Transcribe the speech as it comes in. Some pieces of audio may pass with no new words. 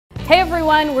Hey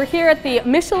everyone, we're here at the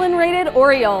Michelin-rated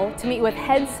Aureole to meet with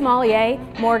head sommelier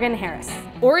Morgan Harris.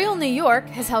 Aureole, New York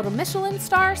has held a Michelin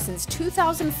star since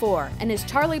 2004 and is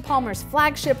Charlie Palmer's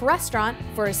flagship restaurant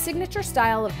for his signature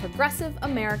style of progressive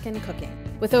American cooking.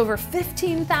 With over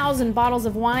 15,000 bottles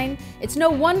of wine, it's no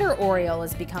wonder Aureole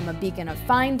has become a beacon of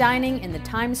fine dining in the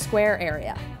Times Square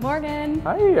area. Morgan.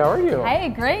 Hi, how are you? Hey,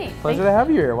 great. Pleasure to have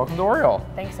you here. Welcome to Aureole.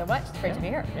 Thanks so much. It's great to be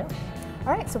here. Yeah. All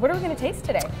right, so what are we going to taste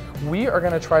today? We are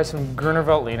going to try some Grüner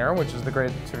Veltliner, which is the great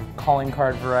sort of calling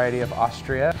card variety of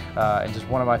Austria, and just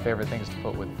one of my favorite things to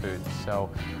put with food.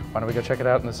 So why don't we go check it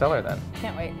out in the cellar then?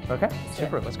 Can't wait. Okay,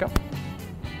 super. Let's go.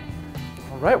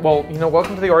 All right, well,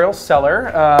 welcome to the Aureole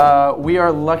cellar. We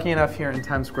are lucky enough here in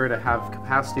Times Square to have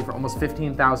capacity for almost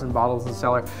 15,000 bottles in the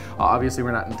cellar. Obviously,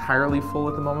 we're not entirely full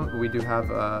at the moment, but we do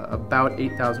have about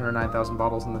 8,000 or 9,000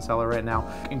 bottles in the cellar right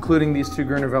now, including these two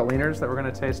Grüner Veltliners that we're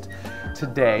going to taste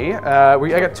today.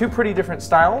 I got two pretty different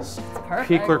styles.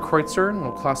 Pichler Kreutzer, a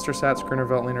little Klostersatz Grüner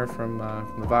Veltliner from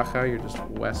the Wachau. You're just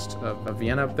west of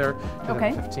Vienna up there,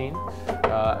 2015.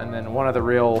 And then one of the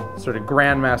real sort of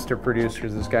grandmaster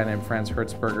producers, this guy named Franz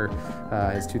Hertzberger,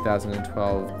 his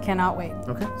 2012. Cannot wait.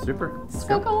 Okay, super.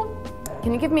 So cool.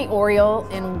 Can you give me Aureole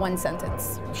in one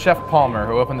sentence? Chef Palmer,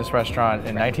 who opened this restaurant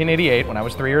in 1988 when I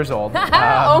was 3 years old,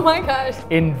 oh my gosh.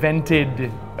 invented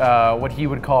what he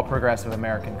would call progressive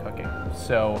American cooking.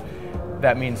 So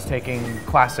that means taking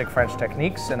classic French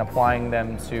techniques and applying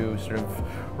them to sort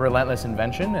of relentless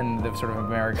invention and the sort of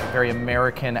very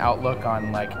American outlook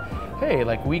on hey,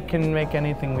 we can make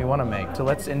anything we want to make. So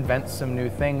let's invent some new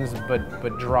things,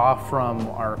 but draw from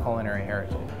our culinary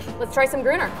heritage. Let's try some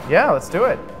Grüner. Yeah, let's do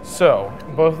it. So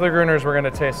both of the Grüners we're going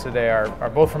to taste today are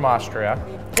both from Austria.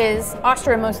 Is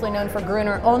Austria mostly known for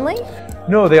Grüner only?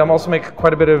 No, they also make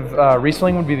quite a bit of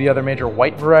Riesling would be the other major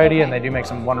white variety, and they do make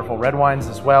some wonderful red wines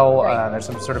as well. There's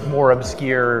some sort of more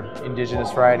obscure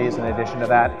indigenous varieties in addition to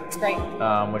that, Great.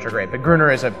 Which are great. But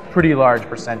Grüner is a pretty large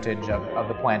percentage of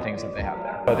the plantings that they have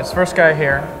there. So this first guy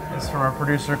here is from a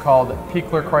producer called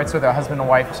Pichler Kreutzer. They're a husband and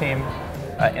wife team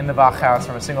in the Wachau. It's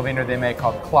from a single vineyard they make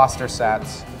called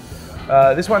Klostersatz.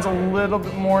 This one's a little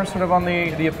bit more sort of on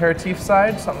the aperitif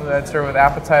side, something that's served with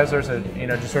appetizers,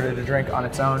 just sort of to drink on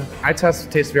its own. I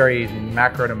taste very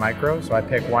macro to micro, so I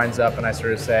pick wines up and I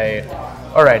sort of say,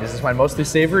 all right, is this wine mostly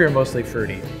savory or mostly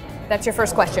fruity? That's your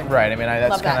first question. Right,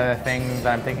 that's kind of the thing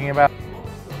that I'm thinking about.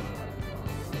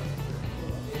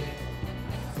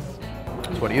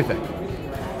 So what do you think?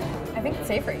 I think it's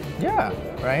savory. Yeah,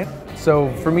 right?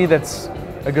 So for me, that's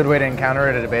a good way to encounter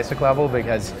it at a basic level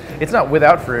because it's not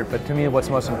without fruit, but to me what's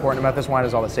most important about this wine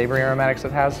is all the savory aromatics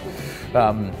it has,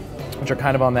 which are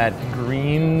kind of on that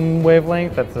green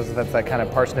wavelength, that's that kind of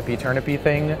parsnipy, turnipy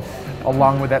thing,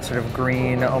 along with that sort of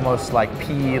green, almost like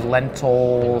pea,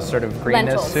 lentil sort of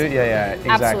greenness. Lentils. Yeah, exactly.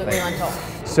 Absolutely lentil.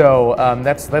 So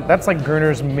that's like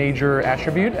Grüner's major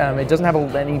attribute. It doesn't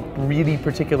have any really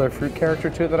particular fruit character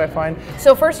to it that I find.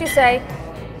 So first you say,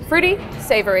 fruity,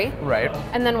 savory. Right.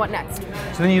 And then what next?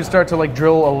 So then you start to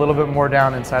drill a little bit more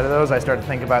down inside of those. I start to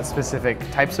think about specific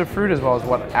types of fruit as well as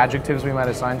what adjectives we might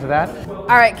assign to that. All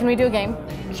right, can we do a game?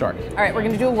 Sure. All right, we're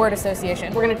gonna do a word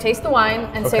association. We're gonna taste the wine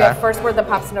and say the first word that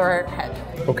pops into our head.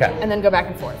 Okay. And then go back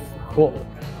and forth. Cool.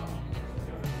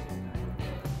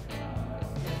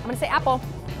 I'm gonna say apple.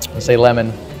 Let's say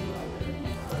lemon.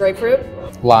 Grapefruit.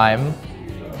 Lime.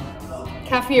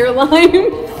 Kaffir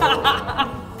lime.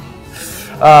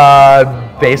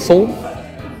 Basil.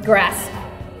 Grass.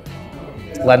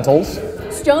 Lentils.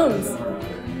 Stones.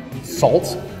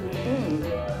 Salt.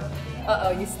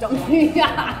 Uh-oh, you stumped me.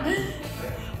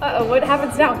 Uh-oh, what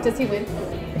happens now? Does he win?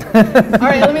 All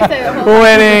right, let me say it.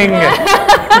 Winning!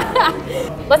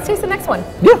 Let's taste the next one.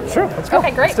 Yeah, sure, let's go.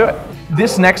 Okay, great. Let's do it.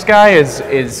 This next guy is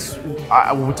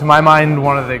to my mind,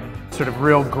 one of the sort of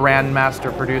real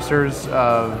grandmaster producers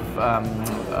of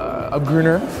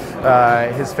Grüner.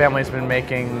 His family's been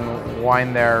making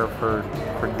wine there for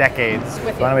decades.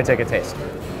 Why don't we take a taste?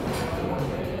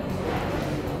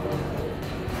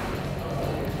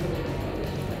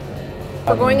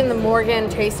 We're going in the Morgan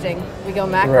tasting. We go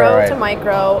macro to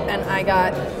micro, and I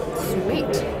got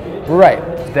sweet. Right.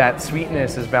 That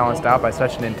sweetness is balanced out by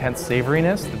such an intense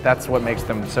savoriness that's what makes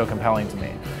them so compelling to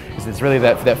me. It's really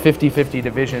that 50-50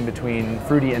 division between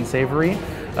fruity and savory,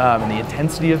 and the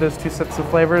intensity of those two sets of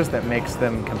flavors that makes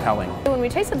them compelling. When we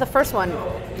tasted the first one,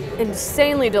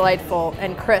 insanely delightful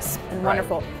and crisp and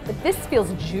wonderful, but this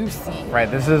feels juicy.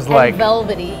 Right, this is and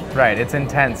velvety. Right, it's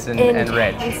intense and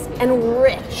rich. And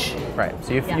rich. Right,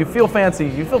 so you feel fancy.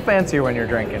 You feel fancier when you're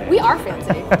drinking it. We are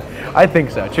fancy. I think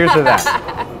so. Cheers to that.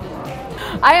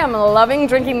 I am loving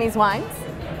drinking these wines,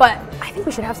 but I think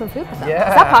we should have some food with them. Yeah.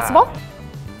 Is that possible?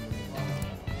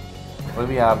 Well,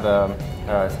 we have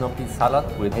snow pea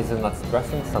salad with hazelnuts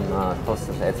dressing, some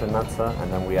toasted hazelnuts,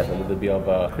 and then we add a little bit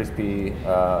of crispy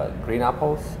green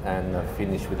apples, and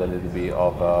finish with a little bit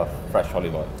of fresh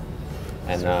olive oil.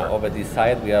 And over this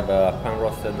side, we have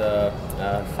pan-roasted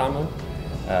salmon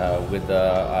with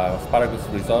asparagus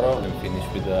risotto, and finish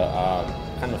with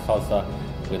kind of salsa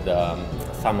with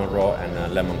salmon raw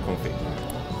and lemon confit.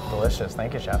 Delicious.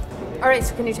 Thank you, chef. All right,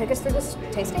 so can you take us through this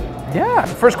tasting? Yeah.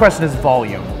 The first question is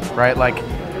volume, right? Like,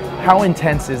 how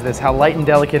intense is this? How light and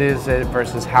delicate is it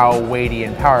versus how weighty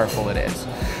and powerful it is?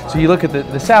 So you look at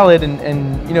the salad,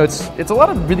 and you know it's a lot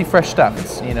of really fresh stuff.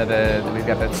 It's, you know, we've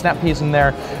got the snap peas in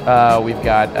there. We've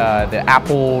got the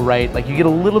apple, right? Like, you get a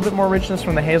little bit more richness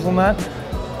from the hazelnut.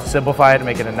 To simplify it and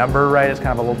make it a number, right? It's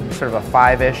kind of a little sort of a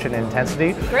 5-ish in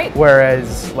intensity. Great.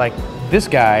 Whereas like this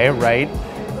guy, right?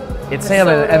 It's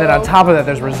salmon, and then on top of that,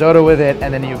 there's risotto with it,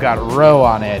 and then you've got roe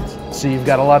on it. So you've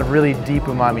got a lot of really deep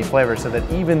umami flavor, so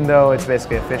that even though it's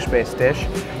basically a fish-based dish,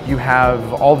 you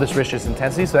have all this richness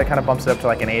intensity, so that kind of bumps it up to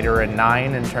like an 8 or a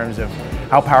 9 in terms of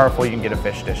how powerful you can get a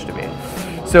fish dish to be.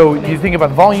 So you think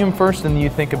about volume first, and you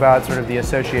think about sort of the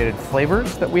associated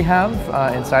flavors that we have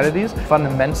inside of these.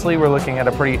 Fundamentally, we're looking at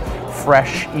a pretty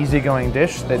fresh, easygoing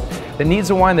dish that needs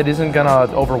a wine that isn't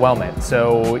gonna overwhelm it.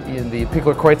 So the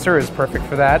Pickler Kreutzer is perfect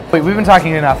for that. Wait, we've been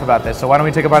talking enough about this, so why don't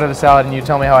we take a bite of the salad and you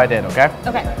tell me how I did, okay?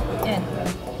 Okay, in.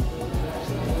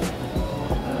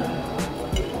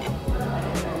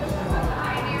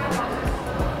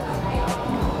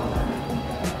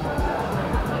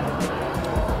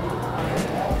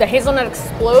 The hazelnut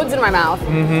explodes in my mouth.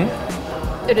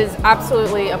 Mm-hmm. It is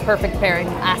absolutely a perfect pairing,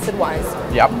 acid-wise.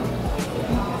 Yep.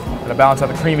 Gonna balance out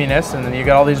the creaminess, and then you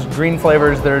got all these green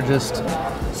flavors that are just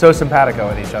so simpatico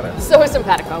with each other. So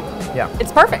simpatico. Yeah.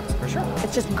 It's perfect. For sure.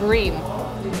 It's just green.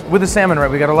 With the salmon,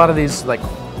 right, we got a lot of these like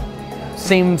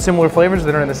similar flavors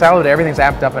that are in the salad. Everything's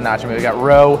amped up a notch. I mean, we've got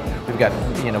roe, we've got,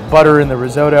 you know, butter in the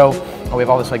risotto. We have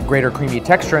all this like greater creamy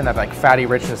texture and that like fatty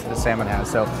richness that the salmon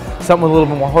has. So something with a little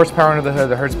bit more horsepower under the hood.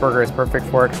 The Hertzberger is perfect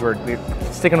for it because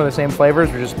we're sticking to the same flavors.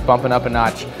 We're just bumping up a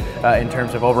notch in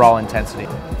terms of overall intensity.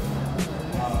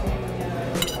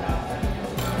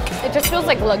 It just feels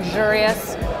like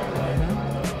luxurious,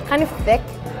 kind of thick,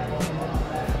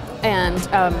 and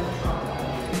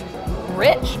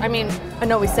rich. I mean, I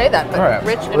know we say that, but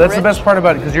rich and well, that's rich. the best part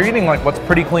about it, because you're eating like what's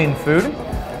pretty clean food.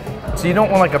 So you don't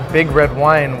want like a big red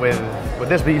wine with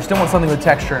this, but you still want something with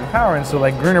texture and power, and so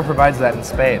like Grüner provides that in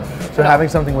spades. So having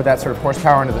something with that sort of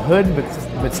horsepower under the hood,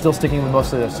 but still sticking with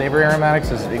mostly those savory aromatics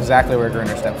is exactly where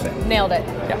Grüner steps in. Nailed it.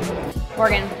 Yeah.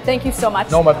 Morgan, thank you so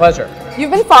much. No, my pleasure.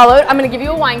 You've been followed. I'm going to give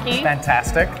you a wine key.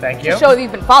 Fantastic, thank you. To show that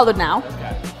you've been followed now.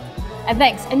 And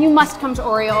thanks. And you must come to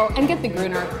Aureole and get the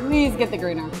Grüner. Please get the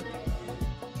Grüner.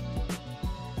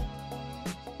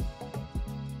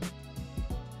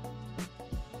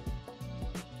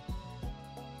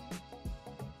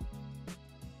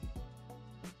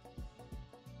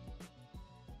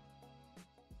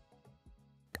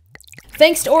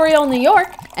 Thanks to Aureole New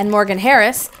York and Morgan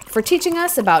Harris for teaching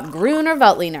us about Grüner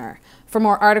Veltliner. For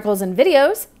more articles and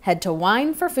videos, head to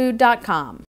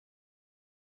wineforfood.com.